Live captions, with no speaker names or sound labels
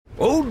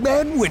Old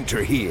Man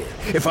Winter here.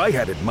 If I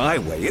had it my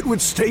way, it would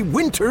stay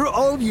winter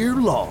all year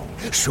long.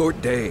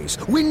 Short days,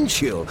 wind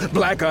chill,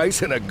 black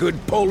ice, and a good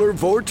polar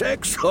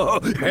vortex.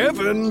 Oh,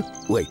 heaven.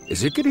 Wait,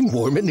 is it getting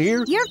warm in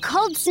here? Your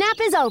cold snap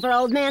is over,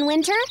 Old Man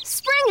Winter.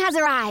 Spring has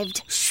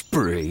arrived.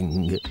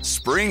 Spring.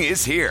 Spring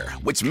is here,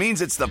 which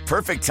means it's the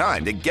perfect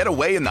time to get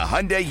away in the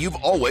Hyundai you've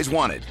always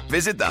wanted.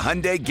 Visit the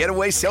Hyundai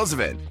Getaway Sales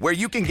Event, where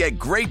you can get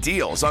great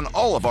deals on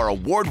all of our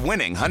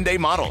award-winning Hyundai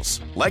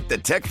models, like the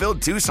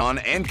tech-filled Tucson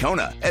and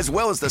Kona, as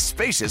well as the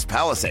spacious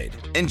Palisade.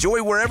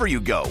 Enjoy wherever you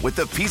go with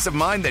the peace of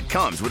mind that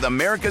comes with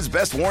America's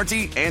best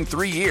warranty and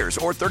 3 years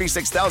or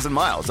 36,000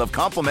 miles of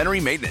complimentary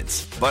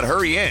maintenance. But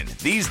hurry in,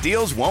 these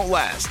deals won't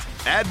last.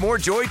 Add more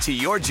joy to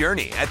your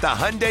journey at the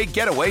Hyundai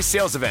Getaway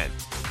Sales Event.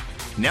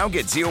 Now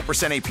get 0%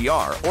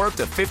 APR or up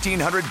to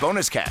 $1,500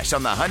 bonus cash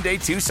on the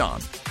Hyundai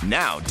Tucson.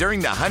 Now,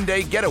 during the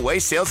Hyundai Getaway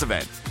Sales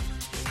Event.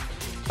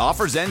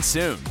 Offers end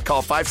soon.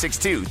 Call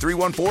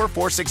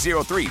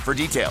 562-314-4603 for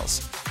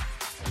details.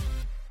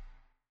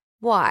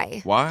 Why?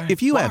 Why?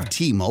 If you have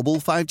T-Mobile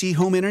 5G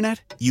home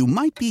internet, you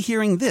might be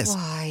hearing this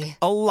Why?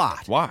 a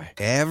lot. Why?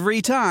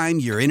 Every time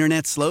your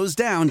internet slows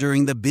down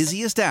during the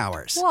busiest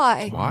hours.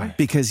 Why? Why?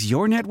 Because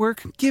your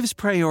network gives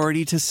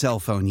priority to cell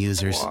phone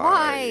users.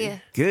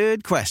 Why?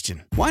 Good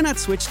question. Why not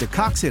switch to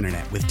Cox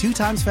Internet with 2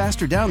 times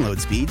faster download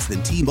speeds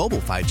than T-Mobile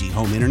 5G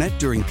home internet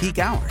during peak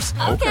hours?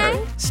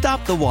 Okay.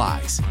 Stop the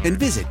whys and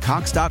visit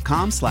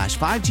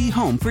cox.com/5G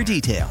home for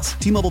details.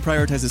 T-Mobile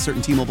prioritizes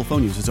certain T-Mobile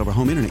phone users over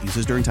home internet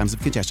users during times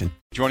of congestion.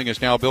 Joining us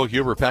now, Bill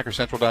Huber,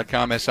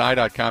 PackerCentral.com,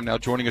 SI.com. Now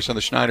joining us on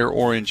the Schneider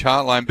Orange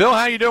Hotline. Bill,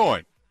 how you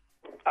doing?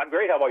 I'm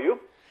great. How about you?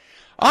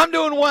 I'm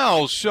doing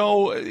well.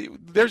 So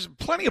there's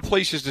plenty of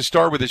places to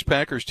start with this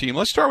Packers team.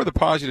 Let's start with the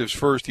positives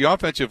first. The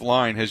offensive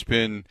line has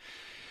been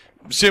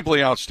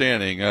simply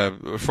outstanding,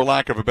 for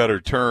lack of a better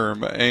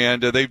term,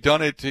 and they've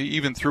done it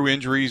even through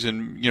injuries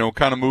and,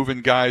 kind of moving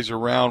guys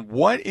around.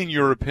 What, in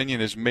your opinion,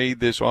 has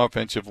made this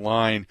offensive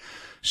line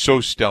so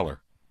stellar?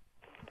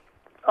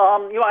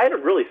 I had a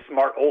really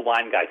smart old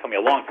line guy tell me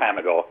a long time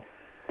ago.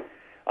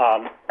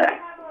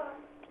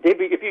 Dave,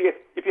 if you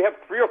have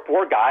 3 or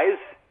 4 guys,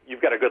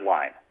 you've got a good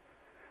line.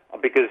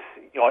 Because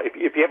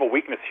if you have a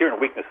weakness here and a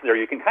weakness there,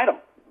 you can kind of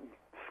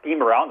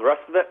scheme around the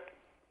rest of it.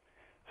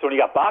 So when you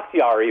got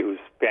Bakhtiari, who's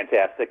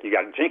fantastic, you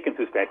got Jenkins,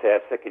 who's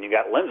fantastic, and you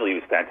got Lindsley,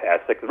 who's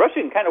fantastic, the rest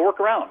you can kind of work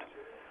around.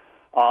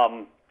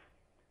 I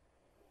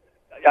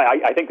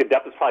think the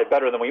depth is probably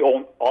better than we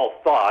all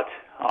thought.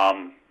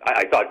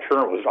 I thought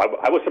Turner was.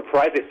 I was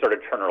surprised they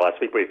started Turner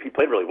last week, but he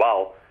played really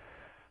well.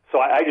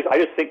 So I just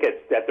think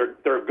that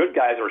they're good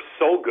guys who are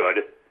so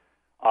good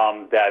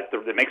that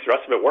it makes the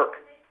rest of it work.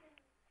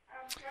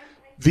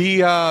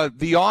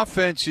 The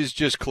offense is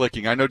just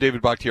clicking. I know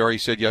David Bakhtiari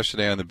said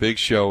yesterday on the Big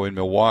Show in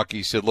Milwaukee,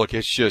 he said, look,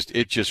 it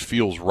just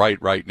feels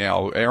right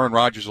now. Aaron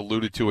Rodgers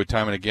alluded to it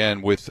time and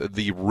again with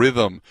the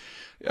rhythm.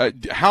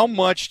 How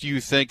much do you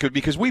think,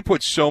 because we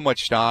put so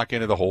much stock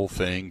into the whole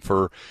thing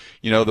for,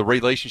 the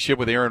relationship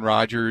with Aaron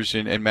Rodgers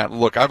and Matt.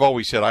 Look, I've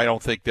always said I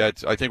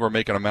think we're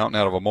making a mountain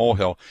out of a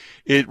molehill.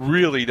 It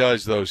really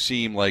does, though,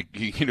 seem like,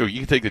 you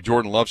can take the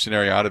Jordan Love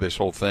scenario out of this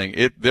whole thing.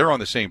 They're on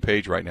the same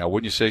page right now.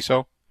 Wouldn't you say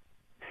so?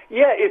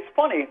 Yeah, it's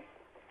funny.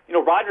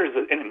 Rodgers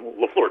and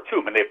LaFleur,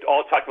 too, they've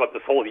all talked about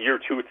this whole year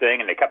 2 thing,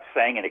 and they kept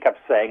saying it.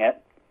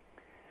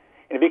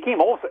 And it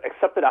became almost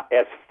accepted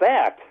as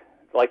fact,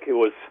 like it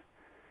was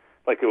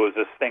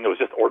this thing that was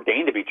just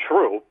ordained to be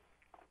true.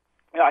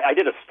 I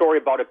did a story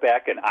about it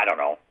back in, I don't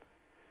know,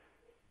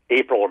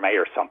 April or May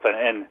or something,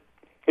 and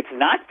it's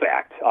not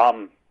fact.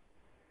 I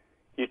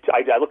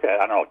looked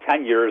at,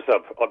 10 years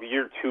of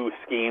year 2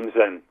 schemes,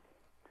 and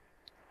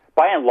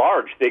by and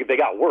large, they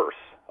got worse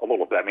a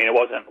little bit. It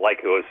wasn't like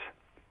it was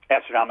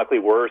astronomically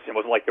worse. It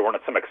wasn't like there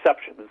weren't some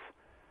exceptions.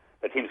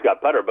 The teams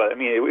got better, but,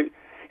 it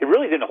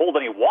really didn't hold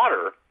any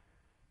water,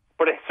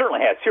 but it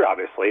certainly has here,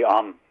 obviously.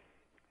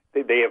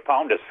 They have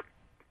found this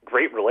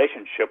great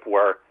relationship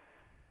where,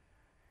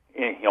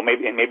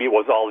 maybe it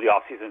was all the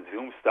off-season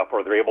Zoom stuff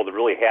where they're able to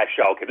really hash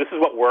out, okay, this is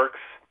what works.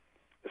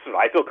 This is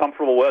what I feel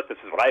comfortable with. This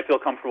is what I feel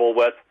comfortable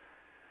with.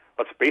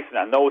 Let's base it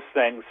on those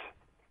things.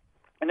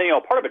 And then,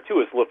 part of it,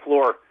 too, is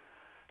LaFleur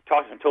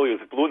talked until he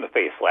was blue in the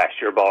face last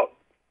year about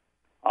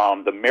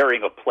the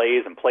marrying of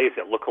plays and plays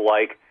that look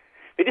alike.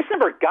 They just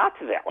never got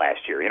to that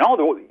last year, and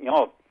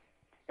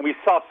we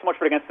saw so much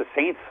of it against the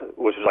Saints,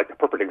 which is like the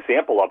perfect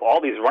example of all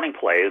these running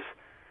plays,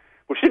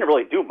 which didn't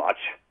really do much,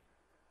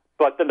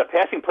 but then the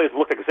passing plays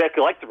looked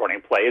exactly like the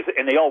running plays,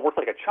 and they all worked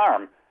like a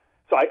charm.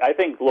 So I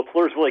think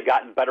LaFleur's really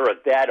gotten better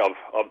at that,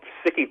 of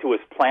sticking to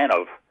his plan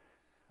of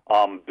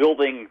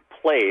building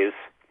plays.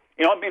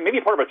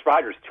 Maybe part of it's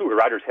Rodgers, too, where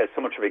Rodgers has so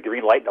much of a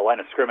green light in the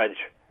line of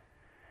scrimmage.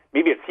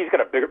 Maybe he's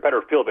got a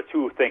better feel of it,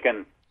 too,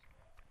 thinking,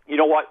 you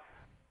know what,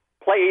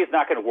 play A is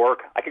not going to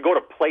work. I could go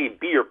to play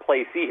B or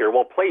play C here.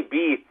 Well, play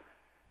B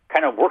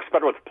kind of works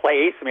better with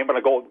play A, so maybe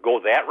I'm going to go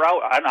that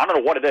route. I don't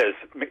know what it is.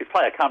 It's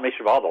probably a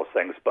combination of all those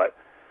things, but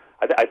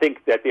I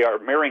think that they are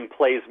marrying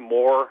plays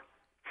more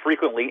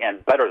frequently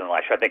and better than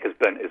last year. I think has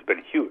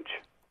been huge.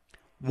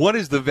 What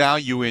is the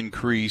value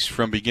increase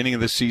from beginning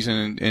of the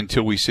season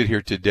until we sit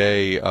here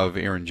today of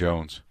Aaron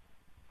Jones?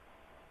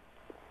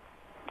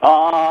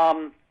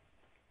 I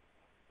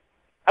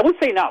would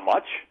say not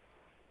much.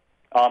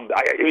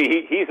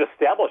 He's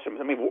established him.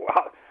 I mean,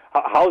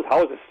 how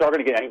is the star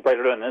going to get any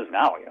brighter than it is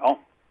now? You know,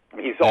 I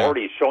mean, he's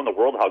already shown the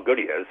world how good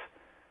he is.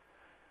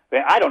 I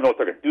mean, I don't know what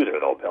they're going to do there,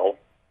 though, Bill.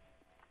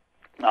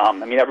 I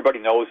mean, everybody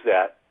knows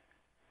that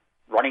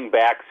running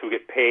backs who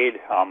get paid,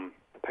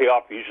 the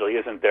payoff usually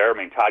isn't there. I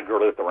mean, Todd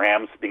Gurley with the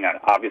Rams being an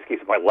obvious case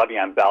of why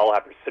Le'Veon Bell,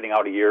 after sitting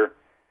out a year,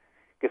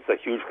 gets a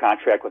huge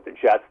contract with the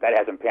Jets. That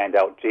hasn't panned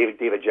out. David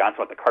Johnson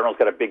with the Cardinals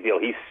got a big deal.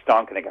 He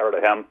stunk, and they got rid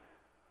of him.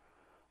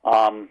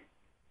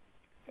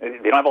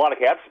 They don't have a lot of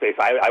cap space.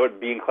 I would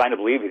be inclined to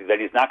believe that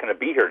he's not going to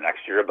be here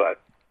next year,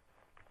 but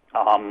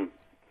I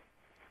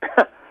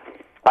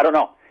don't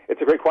know.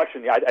 It's a great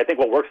question. I think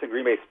what works in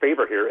Green Bay's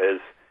favor here is,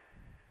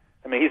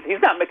 I mean,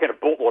 he's not making a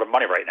boatload of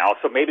money right now,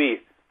 so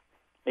maybe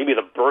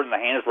the bird in the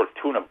hand is worth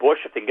two in a bush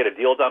if they can get a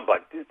deal done,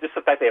 but just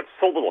the fact they have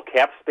so little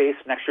cap space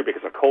next year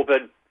because of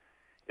COVID,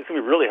 it's going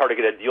to be really hard to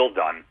get a deal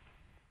done,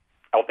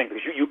 I would think,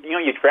 because you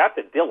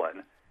drafted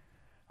Dillon,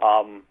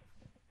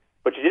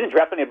 but you didn't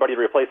draft anybody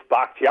to replace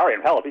Bakhtiari,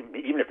 and hell,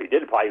 even if he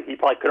did, he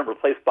probably couldn't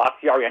replace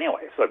Bakhtiari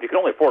anyway, so if you could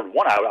only afford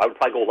one, I would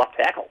probably go left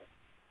tackle.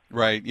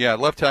 Right, yeah,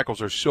 left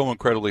tackles are so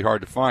incredibly hard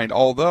to find,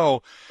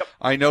 although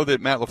I know that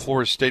Matt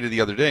LaFleur stated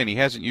the other day, and he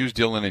hasn't used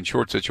Dillon in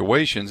short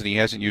situations, and he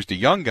hasn't used a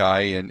young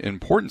guy in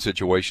important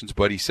situations,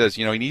 but he says,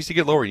 he needs to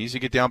get lower, he needs to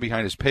get down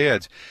behind his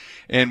pads.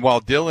 And while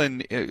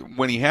Dillon,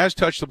 when he has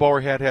touched the ball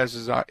or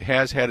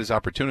has had his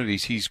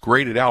opportunities, he's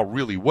graded out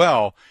really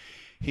well.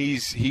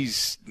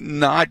 He's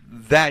not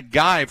that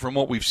guy from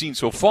what we've seen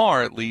so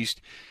far, at least,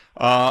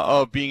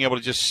 of being able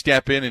to just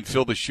step in and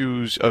fill the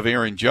shoes of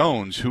Aaron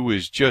Jones, who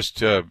is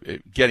just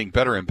getting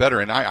better and better.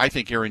 And I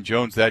think Aaron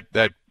Jones, that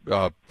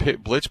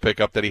blitz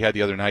pickup that he had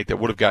the other night that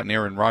would have gotten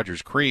Aaron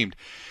Rodgers creamed,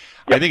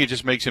 I think it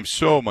just makes him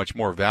so much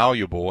more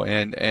valuable.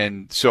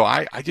 And so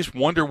I just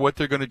wonder what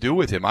they're going to do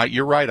with him.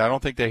 You're right. I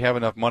don't think they have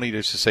enough money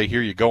to say,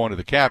 here you go under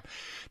the cap.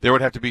 There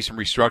would have to be some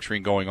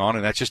restructuring going on,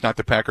 and that's just not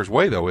the Packers'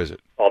 way, though, is it?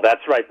 Oh,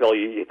 that's right, Bill.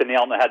 You hit the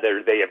nail on the head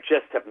there. They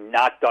have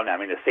not done that. I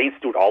mean, the Saints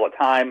do it all the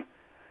time.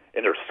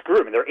 And they're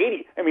screwed. I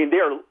mean,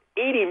 they're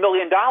 $80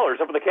 million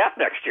over the cap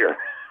next year.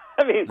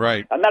 I mean,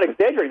 right. I'm not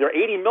exaggerating. They're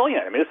 $80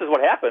 million. I mean, this is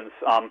what happens.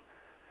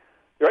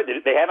 You're right.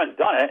 They haven't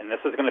done it, and this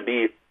is going to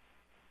be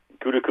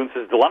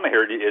Gutekunst's dilemma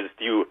here. Is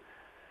do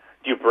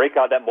you break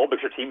out that mold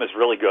because your team is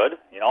really good,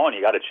 and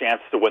you got a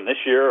chance to win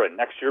this year and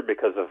next year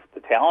because of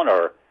the talent,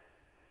 or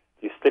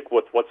do you stick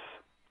with what's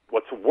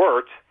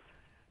worked,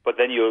 but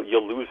then you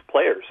lose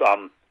players?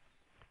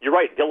 You're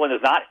right. Dillon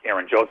is not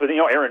Aaron Jones, but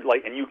Aaron,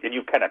 and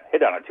you kind of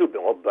hit on it too,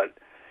 Bill. But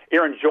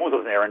Aaron Jones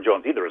wasn't Aaron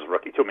Jones either as a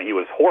rookie too. I mean, he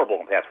was horrible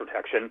in pass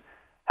protection.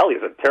 Hell, he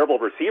was a terrible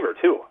receiver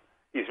too.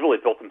 He's really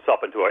built himself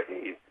into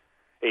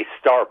a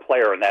star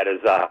player, and that is,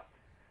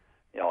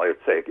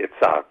 it's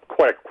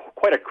quite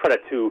a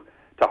credit to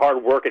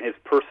hard work and his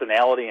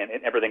personality and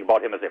everything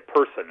about him as a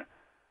person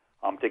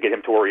to get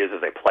him to where he is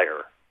as a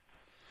player.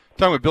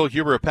 Talking with Bill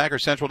Huber of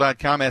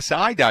PackersCentral.com,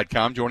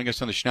 SI.com, joining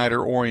us on the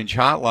Schneider Orange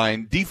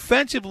Hotline.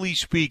 Defensively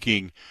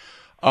speaking,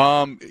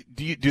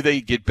 do they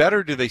get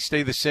better? Do they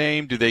stay the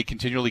same? Do they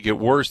continually get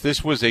worse?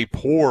 This was a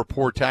poor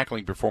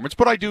tackling performance,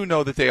 but I do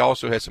know that they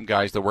also had some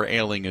guys that were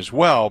ailing as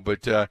well.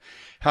 But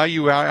how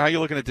you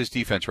looking at this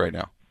defense right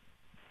now?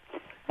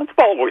 That's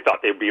about what we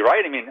thought they'd be,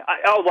 right? I mean,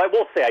 I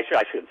will say I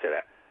shouldn't say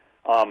that.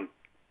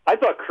 I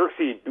thought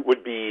Kirksey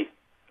would be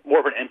more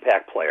of an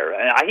impact player,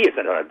 and he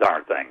hasn't done a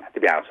darn thing, to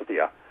be honest with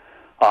you.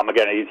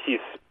 Again, he's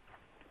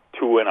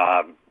two and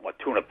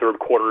a third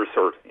quarters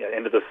or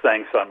into this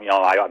thing, so I'm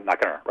not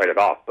going to write it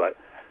off. But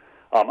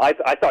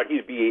I thought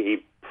he'd be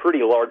a pretty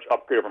large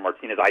upgrade over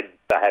Martinez. I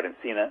haven't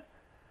seen it,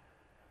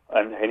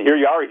 and here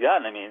you are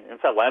again. I mean,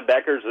 inside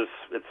linebackers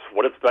it's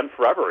what it's been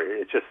forever.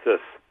 It's just this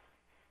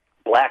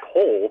black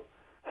hole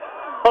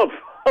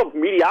of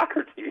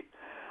mediocrity.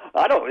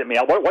 What are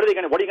you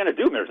going to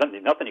do? There's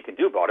nothing you can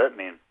do about it. I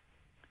mean,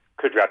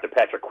 could draft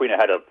Patrick Queen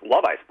ahead of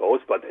Love, I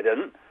suppose, but they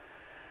didn't.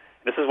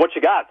 This is what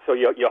you got. So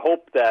you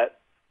hope that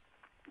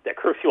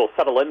Kirksey will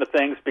settle into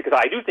things, because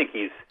I do think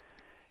he's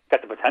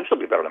got the potential to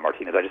be better than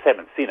Martinez. I just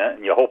haven't seen it,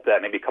 and you hope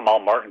that maybe Kamal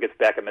Martin gets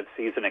back in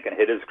midseason and can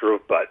hit his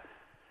groove. But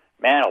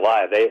man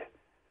alive,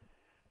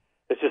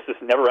 it's just this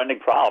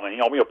never-ending problem.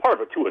 And part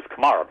of it too is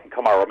Kamara. I mean,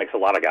 Kamara makes a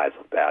lot of guys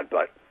look bad,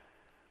 but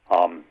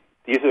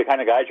these are the kind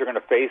of guys you're going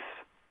to face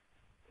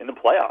in the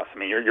playoffs. I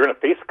mean, you're going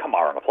to face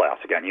Kamara in the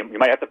playoffs again. You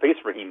might have to face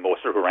Raheem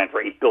Mostert, who ran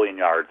for 8 billion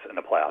yards in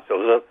the playoffs.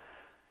 So if you're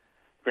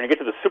going to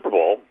get to the Super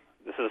Bowl,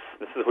 this is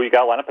who you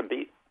got to line up and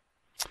beat.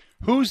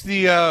 Who's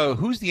the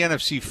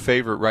NFC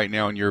favorite right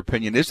now, in your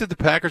opinion? Is it the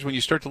Packers when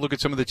you start to look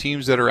at some of the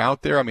teams that are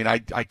out there? I mean,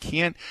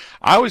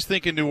 I was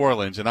thinking New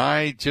Orleans, and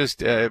I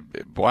just,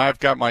 I've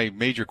got my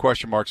major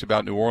question marks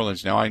about New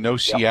Orleans now. I know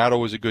Seattle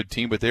was a good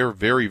team, but they're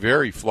very,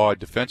 very flawed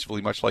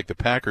defensively, much like the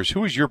Packers.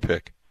 Who is your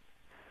pick?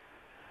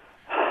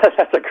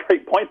 That's a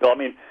great point, Bill. I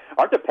mean,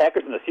 aren't the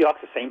Packers and the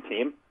Seahawks the same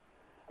team?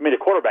 I mean, the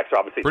quarterbacks are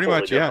obviously pretty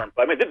totally much, different.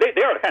 But, I mean,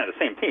 they are kind of the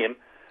same team.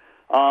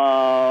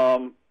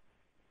 God,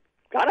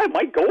 I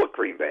might go with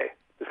Green Bay.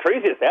 As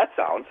crazy as that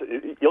sounds,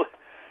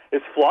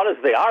 as flawed as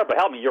they are, but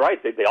hell, I mean, you're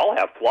right. They all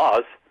have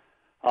flaws.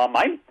 I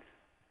might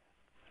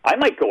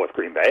go with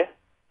Green Bay.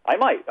 I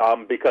might,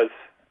 because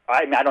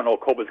I don't know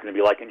what Koba's going to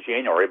be like in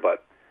January,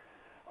 but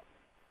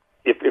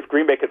if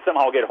Green Bay could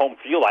somehow get home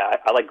field, I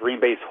like Green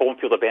Bay's home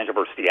field advantage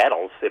over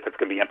Seattle's if it's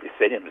going to be empty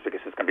stadiums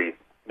because it's going to be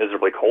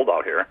miserably cold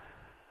out here.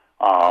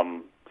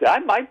 I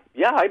might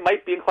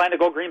be inclined to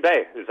go Green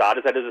Bay, as odd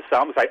as that is to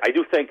sound. I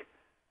do think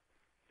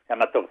I'm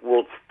not the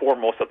world's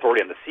foremost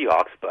authority on the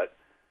Seahawks, but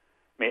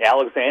I mean,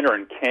 Alexander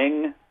and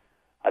King,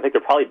 I think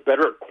they're probably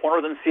better at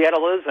corner than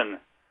Seattle is, and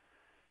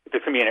if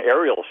it's going to be an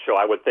aerial show,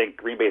 I would think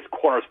Green Bay's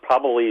corners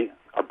probably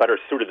are better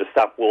suited to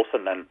stop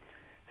Wilson than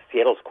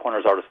Seattle's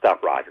corners are to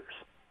stop Rodgers.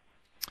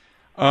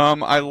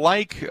 I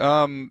like,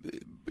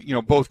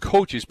 both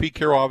coaches. Pete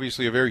Carroll,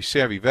 obviously a very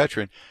savvy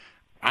veteran.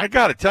 I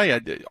got to tell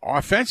you,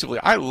 offensively,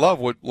 I love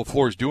what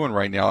LaFleur's doing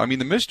right now. I mean,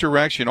 the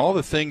misdirection, all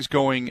the things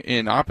going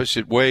in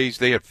opposite ways.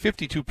 They had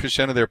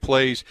 52% of their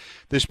plays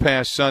this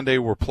past Sunday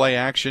were play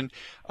action.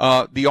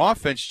 The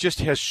offense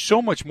just has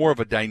so much more of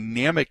a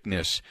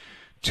dynamicness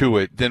to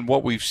it than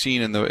what we've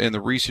seen in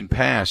the recent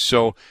past.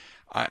 So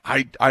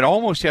I'd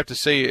almost have to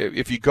say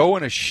if you go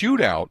in a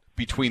shootout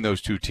between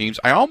those two teams,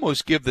 I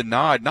almost give the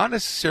nod, not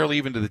necessarily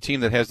even to the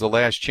team that has the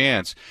last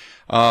chance,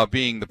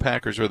 being the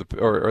Packers or the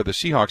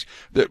Seahawks.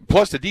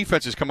 Plus, the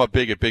defense has come up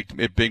big at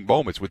big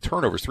moments with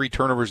turnovers, 3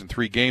 turnovers in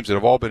 3 games that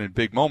have all been in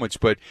big moments.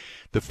 But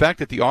the fact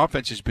that the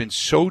offense has been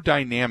so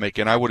dynamic,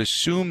 and I would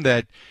assume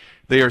that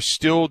they are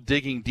still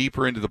digging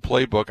deeper into the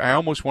playbook, I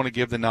almost want to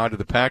give the nod to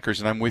the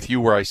Packers, and I'm with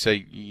you where I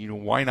say,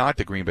 why not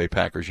the Green Bay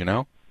Packers,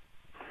 Yeah,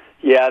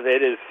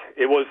 it is.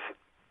 It was.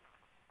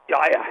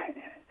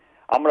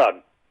 I'm going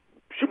to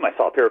shoot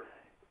myself here.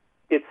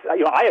 It's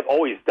I have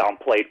always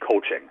downplayed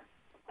coaching.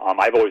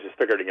 I've always just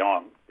figured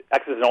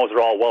X's and O's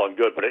are all well and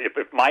good, but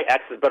if my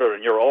X is better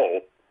than your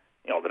O,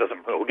 that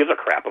doesn't. Who gives a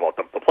crap about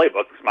the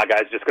playbook? Because my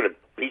guy's just going to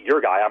beat your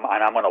guy, and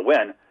I'm going to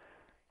win.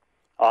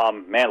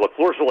 Man,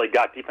 LaFleur's really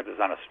got defenses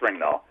on a string,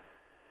 though.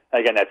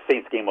 And again, that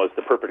Saints game was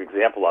the perfect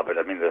example of it.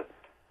 I mean,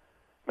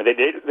 they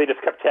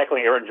just kept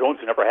tackling Aaron Jones,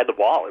 who never had the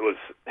ball. It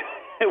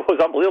was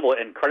unbelievable.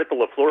 And credit to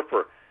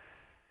LaFleur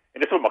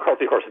and this is what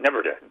McCarthy, of course,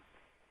 never did,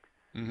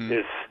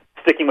 is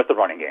sticking with the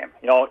running game.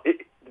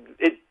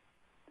 It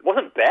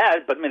wasn't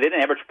bad, but I mean, they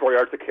didn't average 4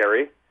 yards a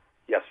carry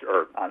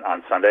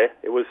on Sunday.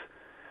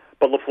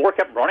 But LaFleur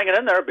kept running it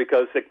in there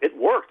because it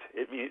worked.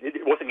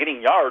 It wasn't getting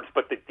yards,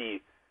 but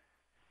the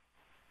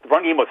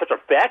run game was such a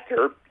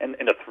factor, and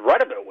the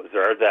threat of it was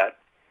there that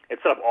it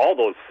set up all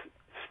those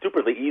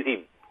stupidly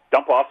easy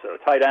dump-offs to the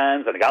tight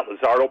ends, and it got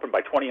Lazard open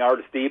by 20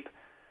 yards deep.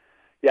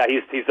 Yeah,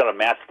 he's done a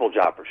masterful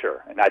job for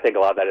sure. And I think a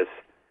lot of that is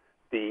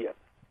the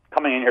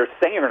coming in here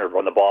saying you're going to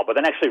run the ball, but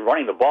then actually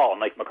running the ball.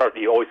 And like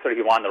McCarthy always said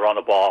he wanted to run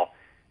the ball,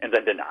 and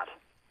then did not.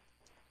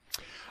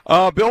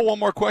 Bill, one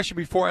more question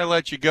before I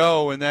let you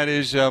go, and that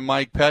is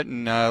Mike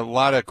Pettine. A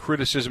lot of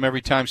criticism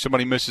every time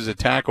somebody misses a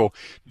tackle.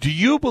 Do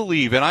you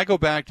believe, and I go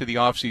back to the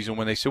offseason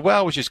when they said,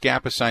 well, it was just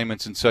gap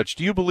assignments and such,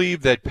 do you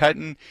believe that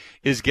Pettine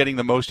is getting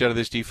the most out of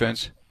this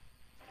defense?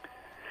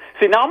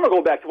 See, now I'm going to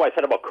go back to what I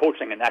said about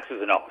coaching and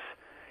X's and O's.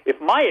 If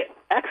my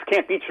X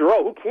can't beat your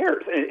O, who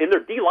cares? And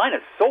their D-line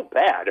is so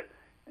bad,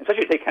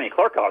 especially if you take Kenny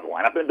Clark out of the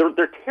lineup,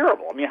 they're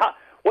terrible. I mean,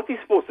 what's he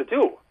supposed to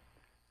do?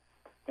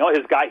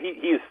 His guy,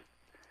 he's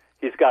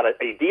got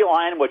a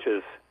D-line which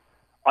is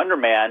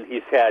undermanned.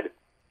 He's had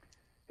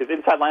his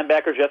inside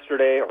linebackers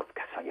yesterday,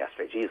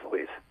 geez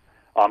Louise.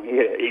 He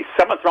had a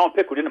 7th-round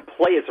pick who didn't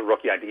play as a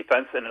rookie on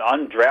defense and an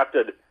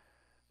undrafted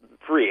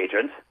free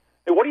agent.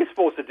 I mean, what are you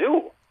supposed to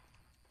do?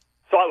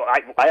 So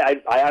I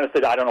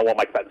honestly, I don't know what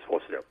Mike Pettine's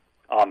supposed to do.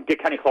 Get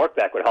Kenny Clark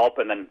back would help,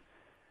 and then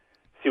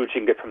see what you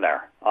can get from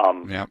there.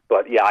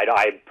 But yeah,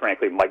 I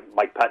frankly,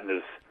 Mike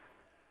Pettine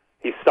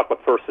he's stuck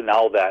with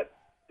personnel that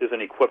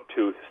isn't equipped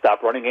to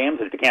stop running games.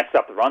 And if you can't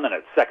stop the run, then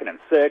it's 2nd and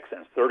 6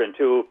 and 3rd and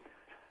 2.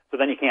 So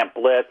then you can't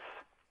blitz.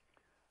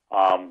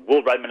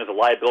 Will Redmond is a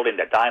liability in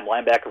that dime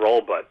linebacker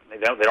role, but they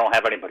don't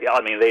have anybody else.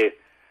 I mean,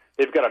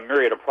 they've got a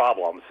myriad of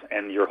problems,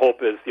 and your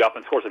hope is the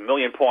offense scores 1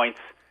 million points,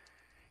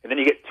 and then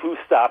you get 2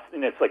 stops,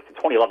 and it's like the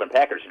 2011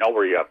 Packers,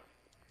 where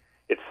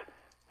it's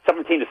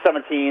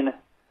 17-17.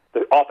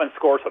 The offense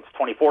scores, so it's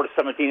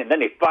 24-17, and then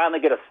they finally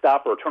get a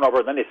stop or a turnover,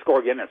 and then they score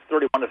again, and it's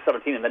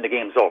 31-17, and then the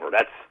game's over.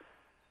 That's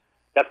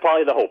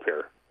probably the hope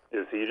here,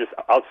 is you just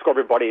outscore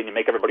everybody and you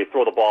make everybody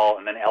throw the ball,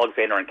 and then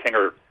Alexander and King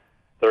are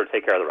there to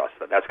take care of the rest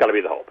of it. That's got to be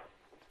the hope.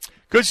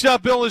 Good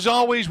stuff, Bill, as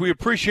always. We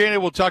appreciate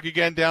it. We'll talk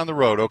again down the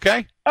road,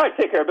 okay? All right,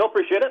 take care, Bill.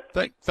 Appreciate it.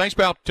 Thanks,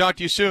 pal. Talk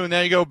to you soon.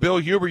 There you go, Bill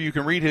Huber. You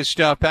can read his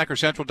stuff,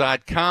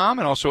 PackerCentral.com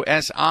and also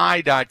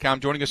SI.com.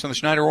 Joining us on the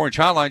Schneider Orange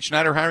Hotline.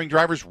 Schneider hiring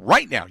drivers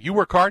right now. You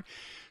work hard.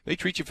 They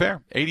treat you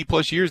fair.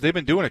 80-plus years, they've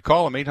been doing it.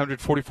 Call them,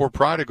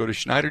 800-44-PRIDE, or go to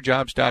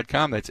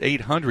SchneiderJobs.com. That's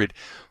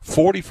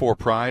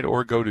 800-44-PRIDE,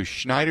 or go to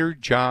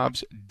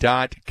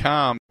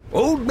SchneiderJobs.com.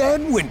 Old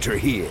Man Winter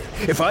here.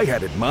 If I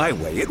had it my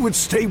way, it would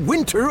stay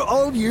winter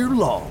all year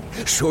long.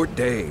 Short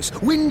days,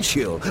 wind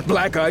chill,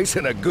 black ice,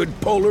 and a good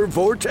polar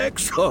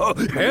vortex. Oh,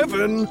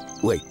 heaven!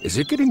 Wait, is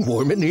it getting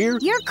warm in here?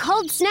 Your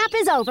cold snap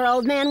is over,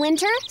 Old Man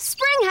Winter.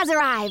 Spring has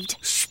arrived.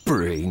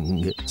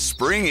 Spring.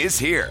 Spring is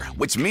here,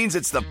 which means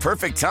it's the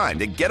perfect time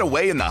to get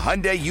away in the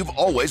Hyundai you've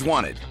always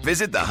wanted.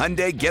 Visit the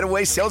Hyundai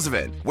Getaway Sales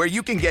Event, where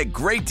you can get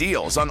great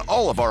deals on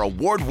all of our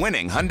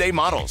award-winning Hyundai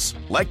models,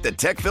 like the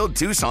tech-filled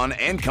Tucson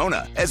and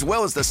Kona, as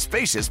well as the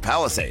spacious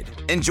Palisade.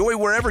 Enjoy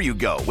wherever you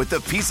go with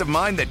the peace of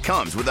mind that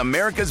comes with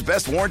America's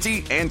best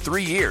warranty and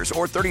 3 years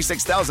or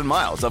 36,000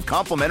 miles of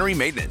complimentary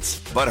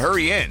maintenance. But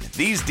hurry in,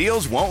 these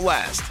deals won't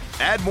last.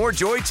 Add more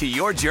joy to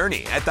your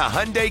journey at the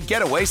Hyundai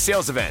Getaway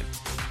Sales Event.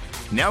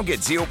 Now get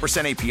 0%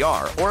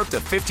 APR or up to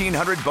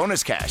 $1,500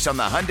 bonus cash on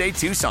the Hyundai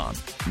Tucson.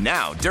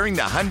 Now, during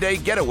the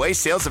Hyundai Getaway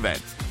Sales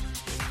Event.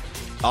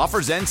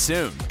 Offers end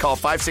soon. Call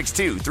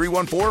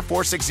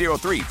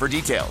 562-314-4603 for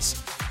details.